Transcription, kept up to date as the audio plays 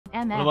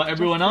What about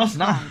everyone else?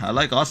 Nah, I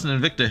like Austin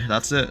and Victor.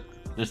 That's it.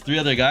 There's 3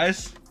 other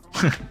guys.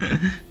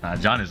 Nah,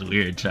 John is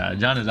weird, Chad.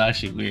 John is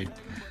actually weird.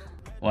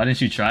 Why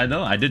didn't you try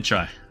though? I did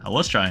try. I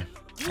was trying.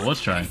 Could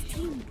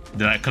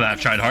I have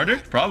tried harder?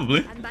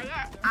 Probably.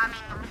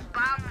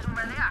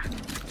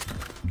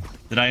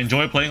 Did I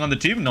enjoy playing on the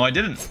team? No, I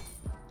didn't.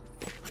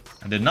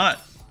 I did not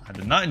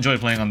enjoy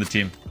playing on the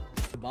team.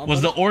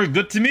 Was the org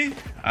good to me?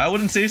 I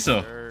wouldn't say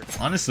so,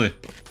 honestly.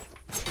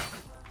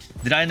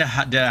 Did I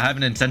have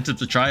an incentive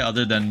to try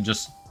other than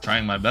just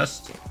trying my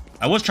best?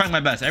 I was trying my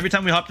best. Every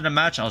time we hopped in a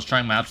match, I was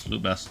trying my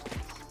absolute best.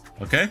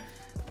 Okay?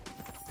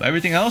 But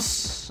everything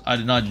else, I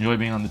did not enjoy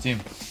being on the team.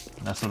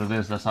 That's what it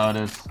is. That's how it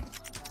is.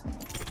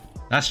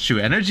 That's true.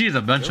 NRG is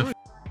a bunch of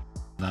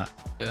that.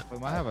 Yeah.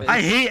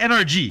 I hate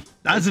NRG.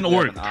 That's an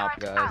org.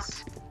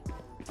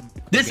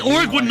 This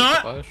org would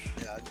not.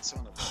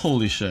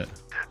 Holy shit.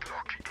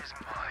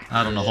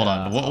 I don't know. Hold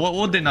on. What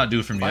would they not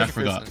do for me? I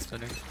forgot.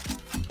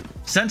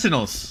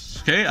 Sentinels.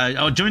 Okay,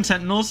 I'll join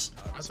Sentinels.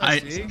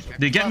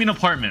 They get me an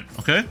apartment.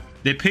 Okay,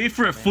 they pay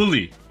for it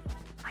fully.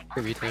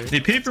 They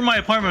pay for my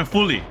apartment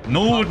fully.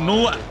 No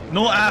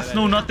ass,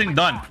 no nothing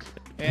done.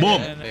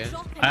 Boom.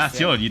 I asked,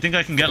 yo, do you think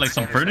I can get like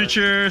some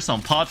furniture,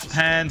 some pots,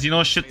 pans, you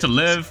know, shit to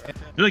live?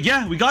 They're like,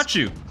 yeah, we got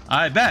you.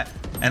 I bet.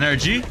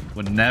 NRG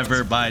would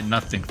never buy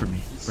nothing for me,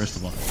 first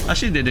of all.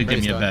 Actually, they did give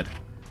me a bed.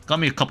 Got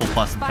me a couple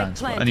pots and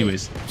pans. But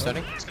anyways.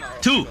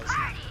 2.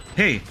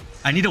 Hey,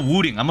 I need a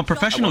wooting. I'm a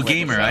professional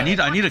gamer. I need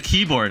a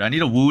keyboard. I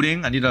need a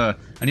wooting. I need a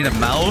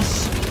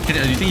mouse. Do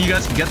you think you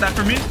guys can get that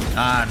for me?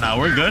 Nah,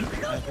 we're good.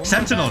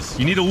 Sentinels,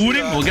 you need a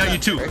wooting? We'll get you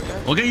 2.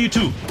 We'll get you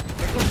 2.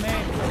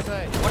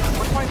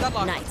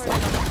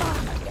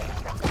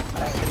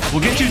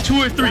 We'll get you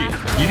 2 or 3.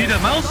 You need a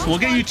mouse? We'll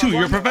get you 2.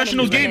 You're a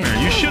professional gamer.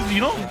 You should, you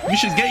know, we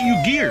should get you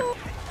gear.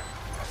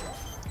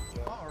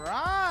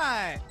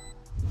 Alright.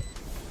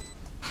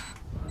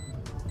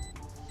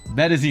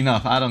 Bet is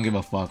enough. I don't give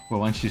a fuck. But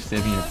once you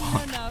save me your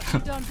phone. No, you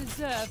don't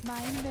deserve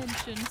my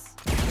inventions.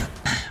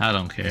 I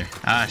don't care.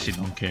 I actually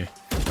don't care.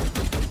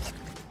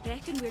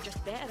 Reckon we're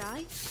just better,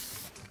 aye?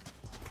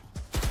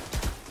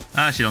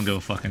 I actually don't give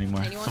a fuck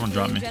anymore. Someone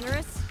drop me.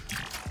 Generous?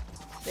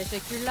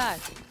 Respect your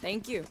life.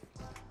 Thank you.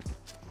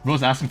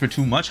 Bro's asking for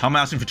too much? How am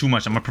I asking for too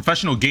much? I'm a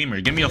professional gamer.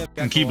 Give me a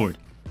fucking keyboard.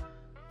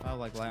 I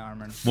like light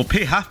armor. We'll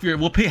pay half your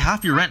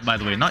rent, by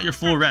the way, not your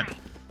full rent.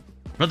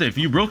 Brother, if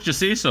you broke, just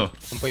say so.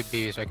 I'll play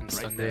B so I can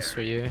stun this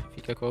for you if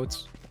you get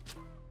quotes.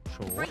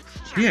 Sure.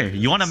 Here,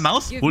 you want a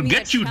mouse? We'll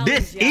get you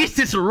this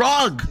Asus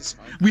ROG.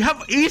 We have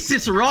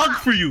Asus ROG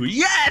for you.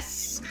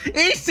 Yes!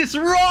 Asus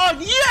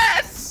ROG.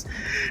 Yes!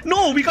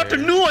 No, we got the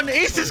new one,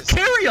 Asus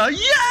Carrier.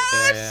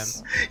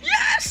 Yes!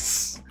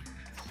 Yes!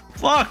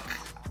 Fuck.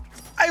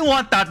 I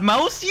want that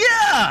mouse.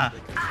 Yeah!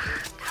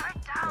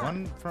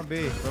 One from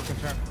B. Broken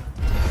turn.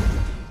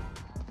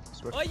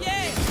 Oh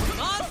yeah!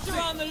 Monster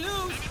on the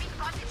loose!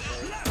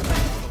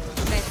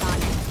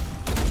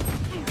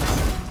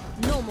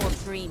 No more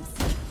dreams.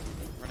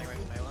 Running away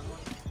from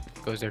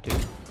A1. Goes there too.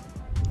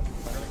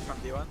 Running from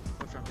D1.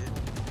 Go from D.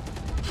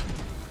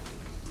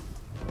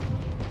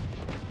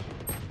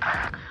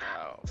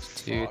 Oh,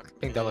 Dude, fuck. I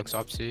think that looks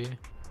up to you.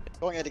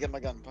 Going ahead to get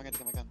my gun.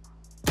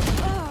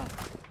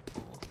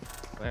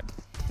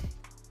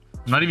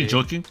 I'm not even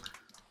joking.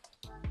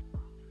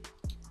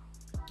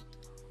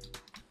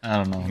 I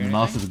don't know. The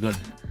mouse is good.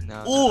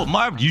 No, Oh,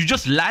 Marved, you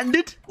just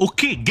landed?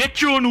 Okay,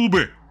 get your own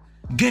Uber.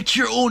 Get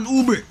your own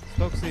Uber.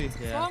 Smoke C.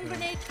 Yeah. Bomb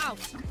grenade out.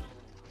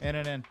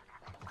 In.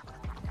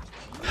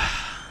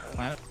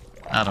 Planet.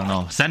 I don't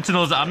know.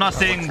 Sentinels, I'm not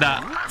saying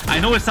that. I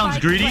know it sounds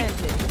greedy,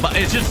 but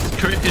it's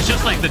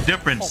just like the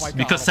difference.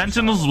 Because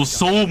Sentinels was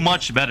so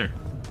much better.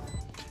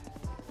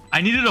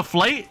 I needed a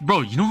flight.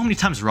 Bro, you know how many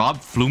times Rob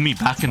flew me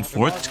back and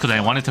forth because I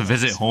wanted to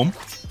visit home?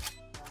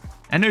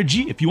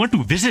 NRG, if you want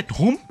to visit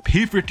home,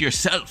 pay for it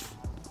yourself.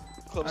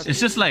 It's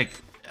just like,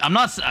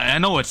 I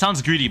know it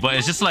sounds greedy, but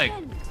it's just like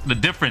the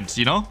difference,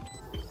 you know?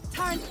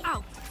 Turned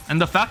out.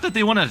 And the fact that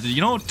they want to,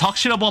 you know, talk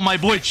shit about my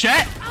boy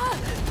Chet.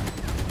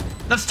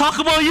 Let's talk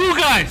about you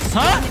guys,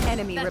 huh?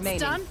 Enemy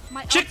remaining.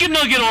 Chicken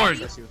nugget org.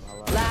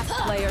 Last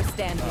player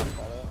standing.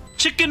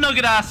 Chicken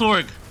nugget ass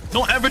org.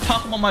 Don't ever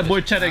talk about my boy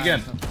Chet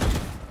again.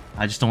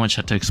 I just don't want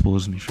Chet to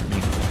expose me for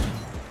being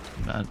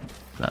bad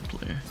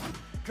player.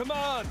 Come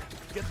on,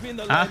 get me in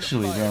the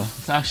Actually, bro,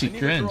 it's actually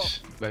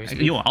cringe.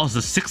 Yo, I was the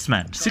 6th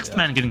man. 6th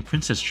man getting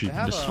princess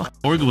treatment. This fucking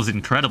org was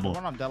incredible.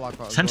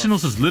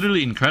 Sentinels is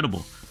literally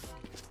incredible.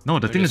 No,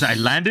 the thing is, I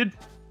landed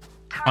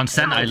on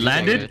Sen. I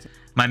landed.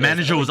 My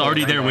manager was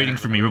already there waiting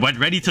for me.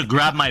 Ready to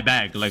grab my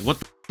bag. Like, what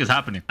the f is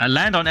happening? I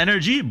land on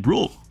NRG,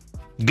 bro.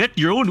 Get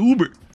your own Uber.